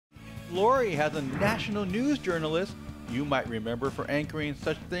Lori has a national news journalist you might remember for anchoring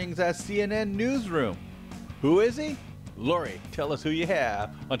such things as CNN Newsroom. Who is he? Lori, tell us who you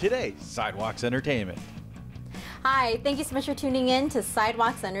have on today's Sidewalks Entertainment. Hi, thank you so much for tuning in to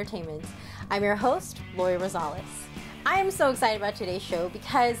Sidewalks Entertainment. I'm your host, Lori Rosales. I am so excited about today's show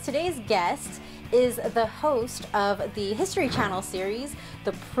because today's guest is the host of the History Channel series,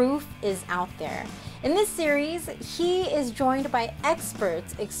 The Proof is Out There. In this series, he is joined by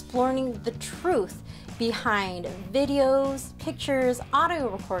experts exploring the truth behind videos, pictures, audio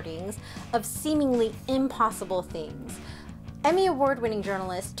recordings of seemingly impossible things. Emmy Award-winning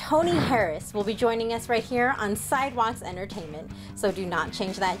journalist Tony Harris will be joining us right here on Sidewalks Entertainment, so do not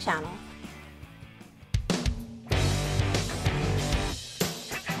change that channel.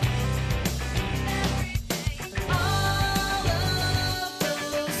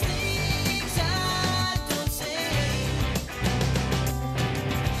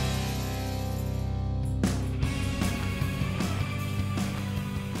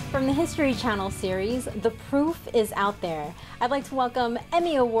 From the History Channel series, The Proof is Out There, I'd like to welcome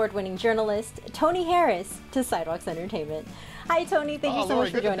Emmy Award-winning journalist Tony Harris to Sidewalks Entertainment. Hi, Tony. Thank you so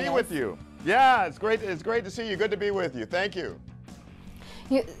much for joining us. Good to be with you. Yeah, it's great to see you. Good to be with you. Thank you.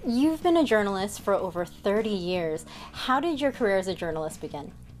 You've been a journalist for over 30 years. How did your career as a journalist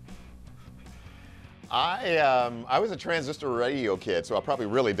begin? I was a transistor radio kid, so I'll probably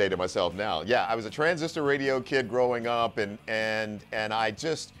really dated myself now. Yeah, I was a transistor radio kid growing up, and I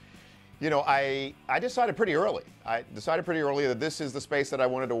just, I decided pretty early. I decided pretty early that this is the space that I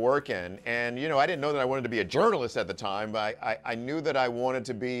wanted to work in. And, I didn't know that I wanted to be a journalist at the time, but I knew that I wanted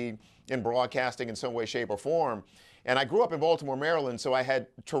to be in broadcasting in some way, shape, or form. And I grew up in Baltimore, Maryland, so I had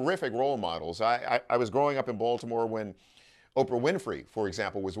terrific role models. I was growing up in Baltimore when Oprah Winfrey, for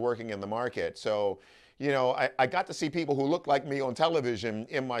example, was working in the market. So, I got to see people who looked like me on television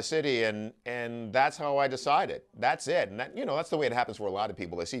in my city, and that's how I decided. That's it. And that's the way it happens for a lot of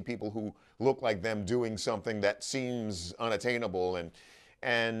people. They see people who look like them doing something that seems unattainable,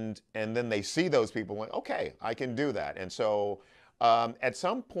 and then they see those people like, okay, I can do that. And so at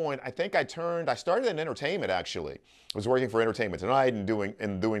some point, I think I started in entertainment, actually. I was working for Entertainment Tonight and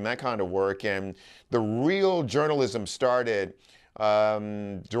doing that kind of work. And the real journalism started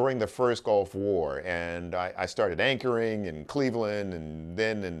during the first Gulf War, and I started anchoring in Cleveland, and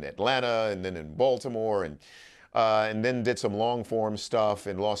then in Atlanta, and then in Baltimore, and then did some long form stuff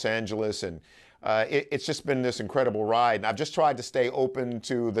in Los Angeles, and it's just been this incredible ride. And I've just tried to stay open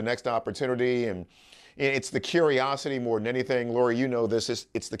to the next opportunity, and it's the curiosity more than anything. Lori, you know this.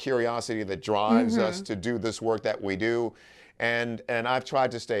 It's the curiosity that drives us to do this work that we do, and I've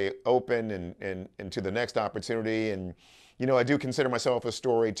tried to stay open and to the next opportunity. And I do consider myself a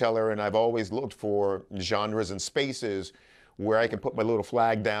storyteller, and I've always looked for genres and spaces where I can put my little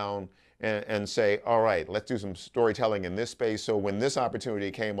flag down and say, all right, let's do some storytelling in this space. So when this opportunity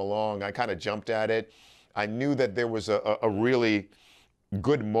came along, I kind of jumped at it. I knew that there was a really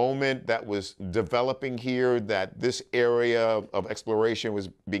good moment that was developing here, that this area of exploration was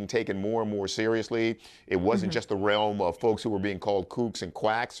being taken more and more seriously. It wasn't just the realm of folks who were being called kooks and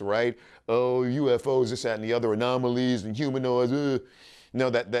quacks, right? Oh, UFOs, this, that, and the other, anomalies and humanoids. No,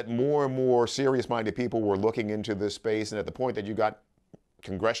 that more and more serious-minded people were looking into this space, and at the point that you got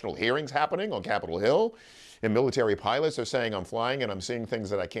congressional hearings happening on Capitol Hill, and military pilots are saying, I'm flying and I'm seeing things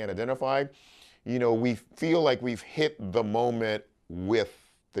that I can't identify, we feel like we've hit the moment with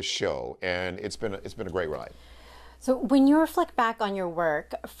the show, and it's been a great ride. So when you reflect back on your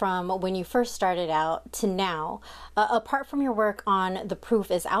work from when you first started out to now, apart from your work on The Proof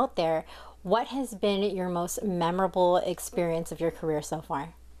is Out There, what has been your most memorable experience of your career so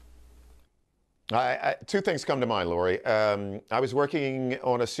far? Two things come to mind, Lori. I was working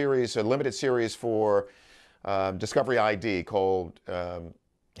on a limited series for Discovery ID called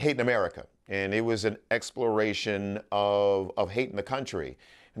Hate in America. And it was an exploration of hate in the country.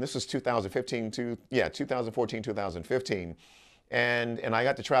 And this was 2014, 2015. And I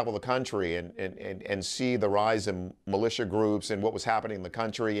got to travel the country and see the rise in militia groups and what was happening in the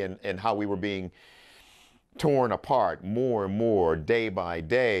country, and how we were being torn apart more and more day by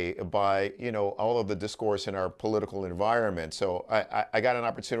day by, all of the discourse in our political environment. So I got an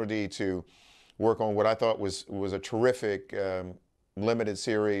opportunity to work on what I thought was a terrific limited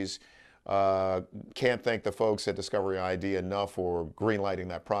series. Can't thank the folks at Discovery ID enough for greenlighting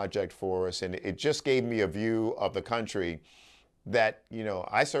that project for us. And it just gave me a view of the country that,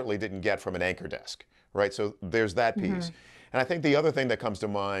 I certainly didn't get from an anchor desk, right? So there's that piece. And I think the other thing that comes to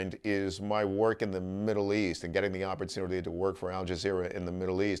mind is my work in the Middle East and getting the opportunity to work for Al Jazeera in the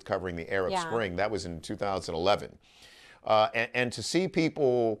Middle East covering the Arab Spring. That was in 2011. And to see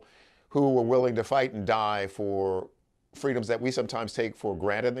people who were willing to fight and die for freedoms that we sometimes take for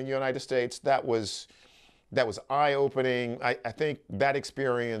granted in the United States. That was eye-opening. I think that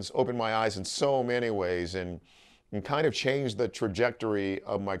experience opened my eyes in so many ways and kind of changed the trajectory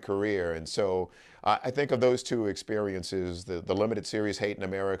of my career. And so I think of those two experiences, the limited series Hate in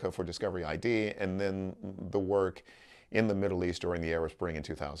America for Discovery ID, and then the work in the Middle East during the Arab Spring in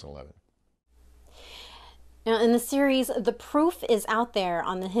 2011. Now, in the series, The Proof is Out There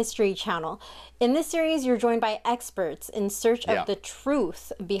on the History Channel. In this series, you're joined by experts in search of the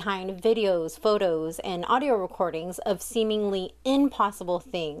truth behind videos, photos, and audio recordings of seemingly impossible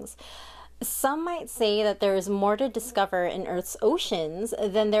things. Some might say that there is more to discover in Earth's oceans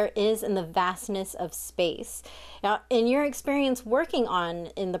than there is in the vastness of space. Now, in your experience working on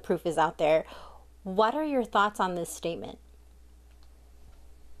In the Proof is Out There, what are your thoughts on this statement?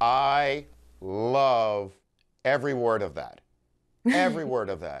 I love every word of that. Every word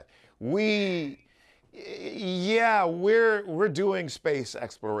of that. We're doing space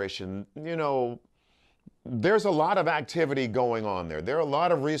exploration. You know, there's a lot of activity going on there. There are a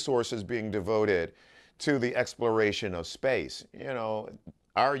lot of resources being devoted to the exploration of space. You know,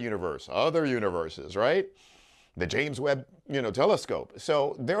 our universe, other universes, right? The James Webb, telescope.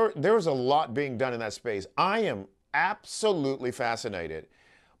 So there's a lot being done in that space. I am absolutely fascinated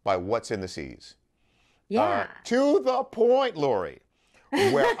by what's in the seas. Yeah. To the point, Lori,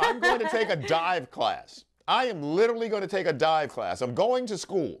 where I'm going to take a dive class. I am literally going to take a dive class. I'm going to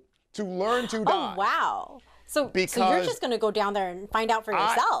school to learn to dive. Oh, wow. So you're just going to go down there and find out for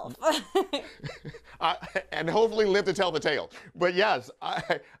yourself. And hopefully live to tell the tale. But yes,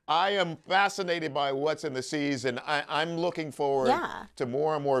 I am fascinated by what's in the seas, and I'm looking forward to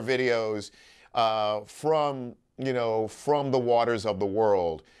more and more videos from the waters of the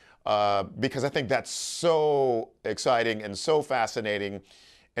world. Because I think that's so exciting and so fascinating,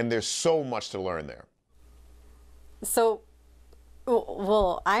 and there's so much to learn there. So,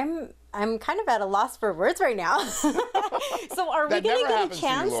 well, I'm kind of at a loss for words right now. So are we going to get a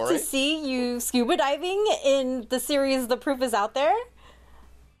chance to see you scuba diving in the series The Proof is Out There?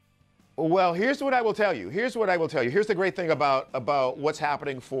 Well, here's what I will tell you. Here's the great thing about what's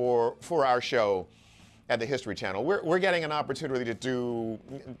happening for our show at the History Channel. We're getting an opportunity to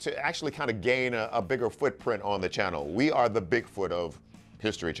actually kind of gain a bigger footprint on the channel. We are the Bigfoot of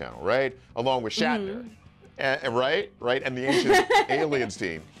History Channel, right? Along with Shatner, right? And the Ancient Aliens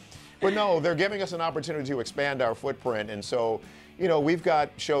team. But no, they're giving us an opportunity to expand our footprint. And so, we've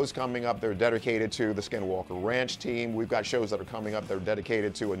got shows coming up that are dedicated to the Skinwalker Ranch team. We've got shows that are coming up that are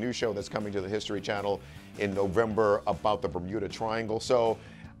dedicated to a new show that's coming to the History Channel in November about the Bermuda Triangle. So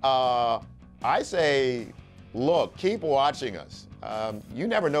I say, look, keep watching us. You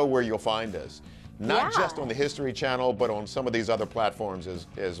never know where you'll find us. Not just on the History Channel, but on some of these other platforms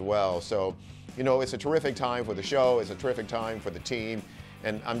as well. So, it's a terrific time for the show. It's a terrific time for the team.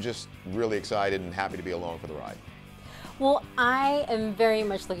 And I'm just really excited and happy to be along for the ride. Well, I am very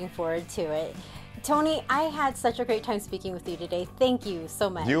much looking forward to it. Tony, I had such a great time speaking with you today. Thank you so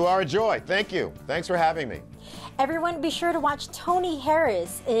much. You are a joy. Thank you. Thanks for having me. Everyone, be sure to watch Tony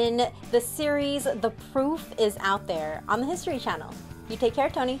Harris in the series The Proof is Out There on the History Channel. You take care,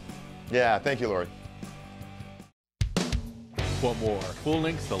 Tony. Yeah, thank you, Lori. For more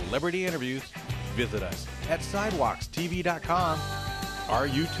full-length celebrity interviews, visit us at sidewalkstv.com, our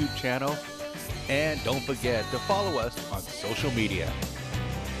YouTube channel, and don't forget to follow us on social media.